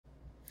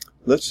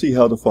Let's see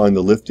how to find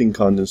the lifting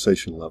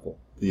condensation level,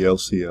 the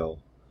LCL.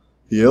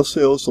 The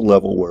LCL is the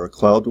level where a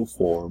cloud will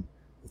form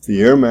if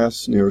the air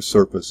mass near a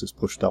surface is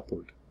pushed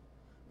upward.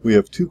 We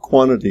have two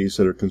quantities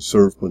that are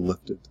conserved when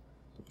lifted,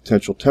 the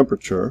potential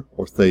temperature,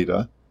 or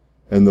theta,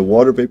 and the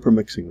water vapor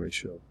mixing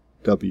ratio,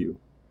 W.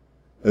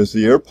 As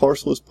the air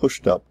parcel is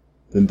pushed up,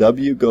 then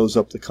W goes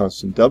up the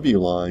constant W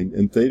line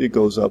and theta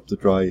goes up the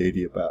dry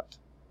adiabat,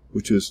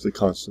 which is the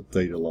constant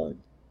theta line.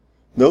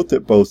 Note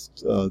that both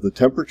the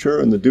temperature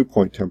and the dew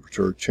point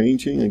temperature are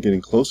changing and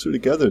getting closer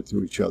together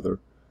to each other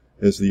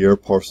as the air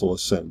parcel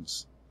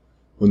ascends.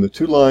 When the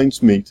two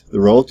lines meet, the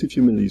relative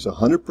humidity is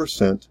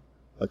 100%,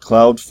 a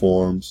cloud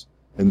forms,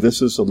 and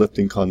this is the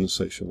lifting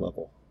condensation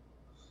level.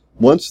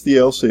 Once the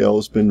LCL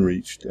has been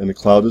reached and a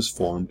cloud is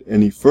formed,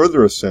 any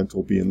further ascent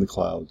will be in the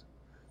cloud.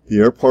 The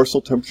air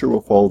parcel temperature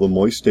will follow the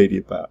moist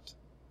adiabat,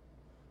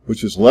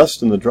 which is less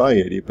than the dry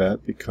adiabat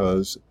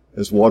because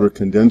as water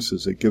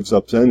condenses, it gives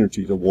up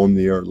energy to warm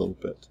the air a little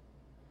bit.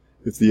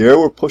 If the air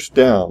were pushed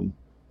down,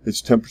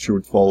 its temperature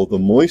would follow the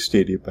moist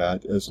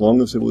adiabat as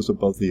long as it was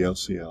above the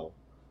LCL.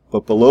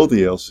 But below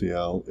the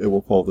LCL, it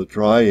will follow the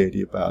dry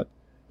adiabat,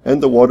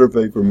 and the water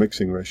vapor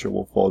mixing ratio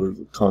will follow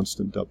the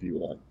constant W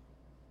line.